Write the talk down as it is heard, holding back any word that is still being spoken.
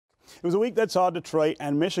It was a week that saw Detroit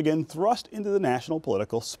and Michigan thrust into the national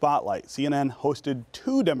political spotlight. CNN hosted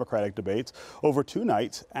 2 Democratic debates over 2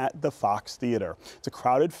 nights at the Fox Theater. It's a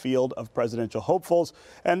crowded field of presidential hopefuls,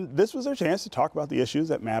 and this was their chance to talk about the issues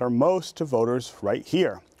that matter most to voters right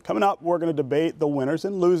here. Coming up, we're going to debate the winners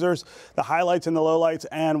and losers, the highlights and the lowlights,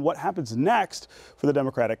 and what happens next for the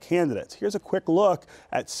Democratic candidates. Here's a quick look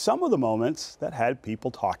at some of the moments that had people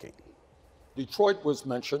talking. Detroit was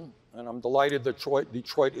mentioned, and I'm delighted that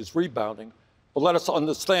Detroit is rebounding. But let us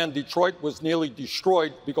understand, Detroit was nearly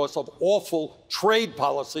destroyed because of awful trade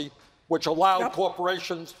policy, which allowed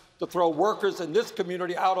corporations to throw workers in this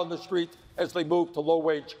community out on the street as they move to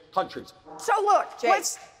low-wage countries. So look,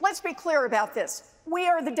 let's be clear about this. We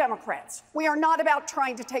are the Democrats. We are not about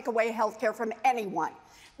trying to take away health care from anyone.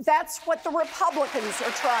 That's what the Republicans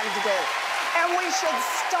are trying to do. And we should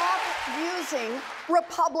stop using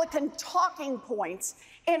Republican talking points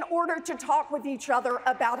in order to talk with each other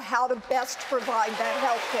about how to best provide that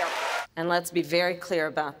health care. And let's be very clear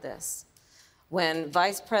about this. When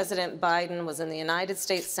Vice President Biden was in the United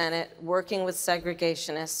States Senate working with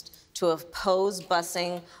segregationists to oppose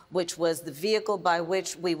busing, which was the vehicle by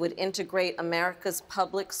which we would integrate America's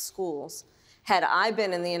public schools, had I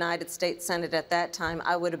been in the United States Senate at that time,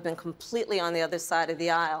 I would have been completely on the other side of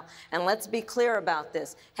the aisle. And let's be clear about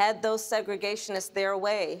this. Had those segregationists their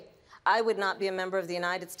way, I would not be a member of the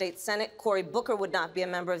United States Senate, Cory Booker would not be a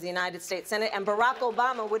member of the United States Senate, and Barack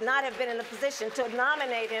Obama would not have been in a position to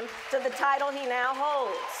nominate him to the title he now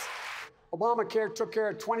holds. Obamacare took care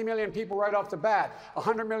of 20 million people right off the bat,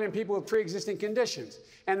 100 million people with pre-existing conditions.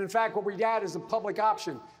 And in fact, what we got is a public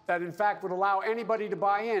option that in fact would allow anybody to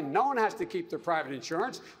buy in. No one has to keep their private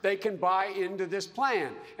insurance. They can buy into this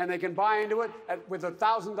plan, and they can buy into it with a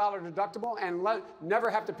 $1,000 deductible and never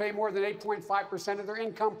have to pay more than 8.5% of their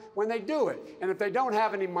income when they do it. And if they don't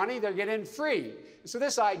have any money, they get in free. So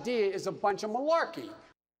this idea is a bunch of malarkey.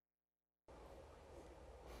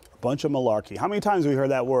 Bunch of malarkey. How many times have we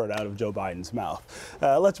heard that word out of Joe Biden's mouth?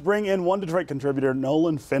 Let's bring in one Detroit contributor,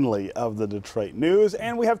 Nolan Finley of the Detroit News,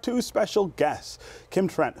 and we have 2 special guests. Kim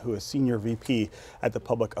Trent, who is Senior VP at the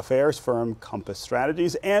public affairs firm Compass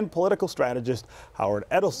Strategies, and political strategist Howard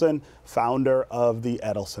Edelson, founder of the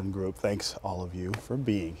Edelson Group. Thanks all of you for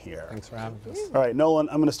being here. Thanks for having us. All right, Nolan,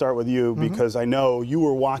 I'm going to start with you because I know you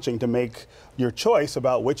were watching to make your choice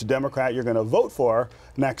about which Democrat you're going to vote for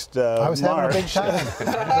next I was March. having a big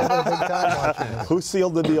time. A big time watching this. Who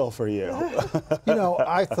sealed the deal for you? You know,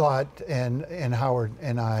 I thought, and Howard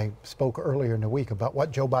and I spoke earlier in the week about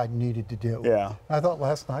what Joe Biden needed to do. Yeah. I thought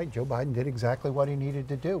last night Joe Biden did exactly what he needed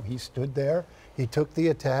to do. He stood there, he took the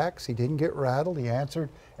attacks, he didn't get rattled, he answered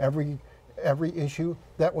every issue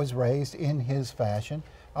that was raised in his fashion,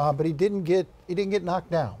 but he didn't get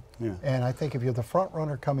knocked down. Yeah. And I think if you're the front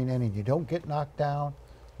runner coming in and you don't get knocked down,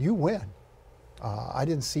 you win. I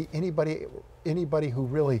didn't see anybody who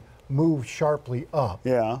really moved sharply up,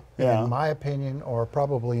 in my opinion, or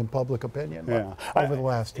probably in public opinion, over the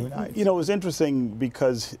last 2 nights. You know, it was interesting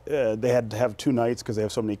because they had to have 2 nights because they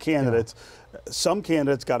have so many candidates. Some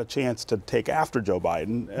candidates got a chance to take after Joe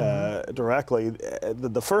Biden directly.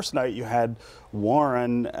 The first night you had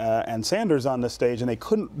Warren and Sanders on the stage, and they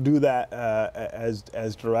couldn't do that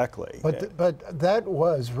as directly. But that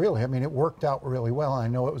was really, I mean, it worked out really well. I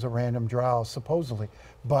know it was a random draw, supposedly,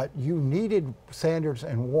 but you needed Sanders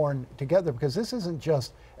and Warren together because this isn't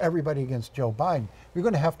just everybody against Joe Biden. You're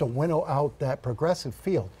going to have to winnow out that progressive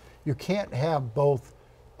field. You can't have both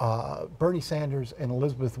Bernie Sanders and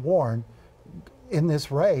Elizabeth Warren in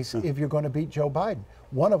this race if you're going to beat Joe Biden.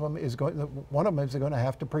 One of them is going to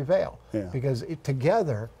have to prevail because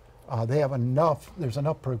together they have enough. There's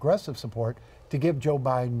enough progressive support to give Joe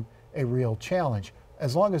Biden a real challenge.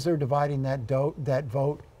 As long as they're dividing that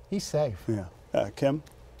vote, he's safe. Yeah. Kim?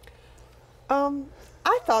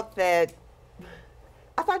 I thought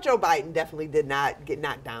Joe Biden definitely did not get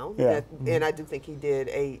knocked down, and I do think he did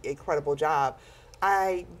a credible job.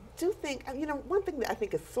 I do think, you know, one thing that I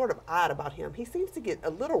think is sort of odd about him, he seems to get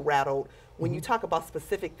a little rattled when you talk about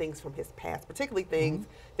specific things from his past, particularly things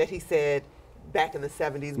that he said back in the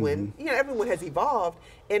 70s when, you know, everyone has evolved,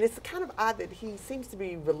 and it's kind of odd that he seems to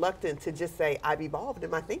be reluctant to just say, I've evolved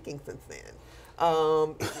in my thinking since then.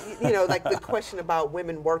 You know, like the question about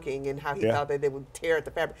women working and how he thought that they would tear at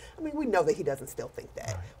the fabric. I mean, we know that he doesn't still think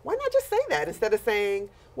that. Right. Why not just say that instead of saying,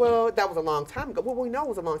 well, that was a long time ago. Well, we know it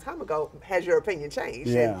was a long time ago. Has your opinion changed?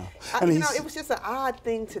 Yeah. And you know, it was just an odd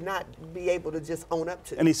thing to not be able to just own up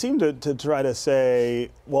to. And he seemed to try to say,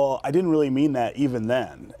 well, I didn't really mean that even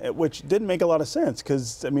then, which didn't make a lot of sense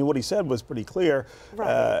because, I mean, what he said was pretty clear.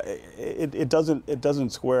 Right. It doesn't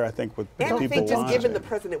square, I think, with people And I think just watching. given the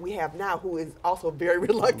president we have now, who is also very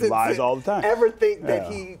reluctant Lies to all the time. ever think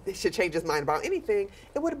that he should change his mind about anything.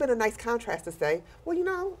 It would have been a nice contrast to say, well, you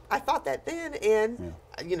know, I thought that then, and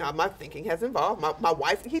you know, my thinking has evolved. My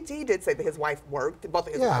wife, he did say that his wife worked. Both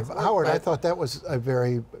of his wives worked, Howard, I thought that was a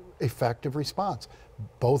very effective response.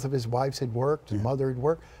 Both of his wives had worked, his mother had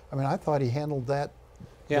worked. I mean, I thought he handled that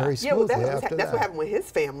very smoothly. Yeah, well, that's what happened with his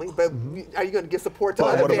family. But are you going to give support to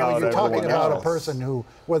other families? You're talking about a person who,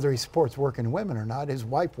 whether he supports working women or not, his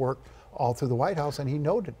wife worked all through the White House, and he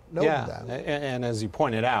noted that. And as you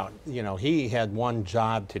pointed out, you know, he had one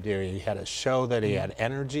job to do. He had to show that he had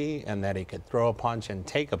energy and that he could throw a punch and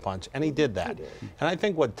take a punch, and he did that. And I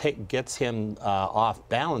think what gets him off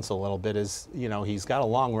balance a little bit is, you know, he's got a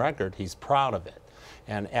long record. He's proud of it.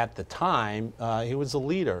 And at the time, he was a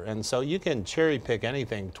leader. And so you can cherry pick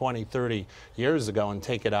anything 20, 30 years ago and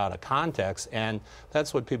take it out of context. And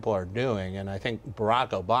that's what people are doing. And I think Barack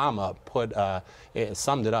Obama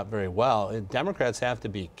summed it up very well. Democrats have to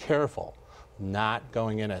be careful not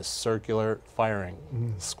going in a circular firing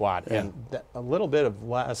squad. And a little bit of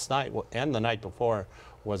last night and the night before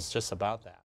was just about that.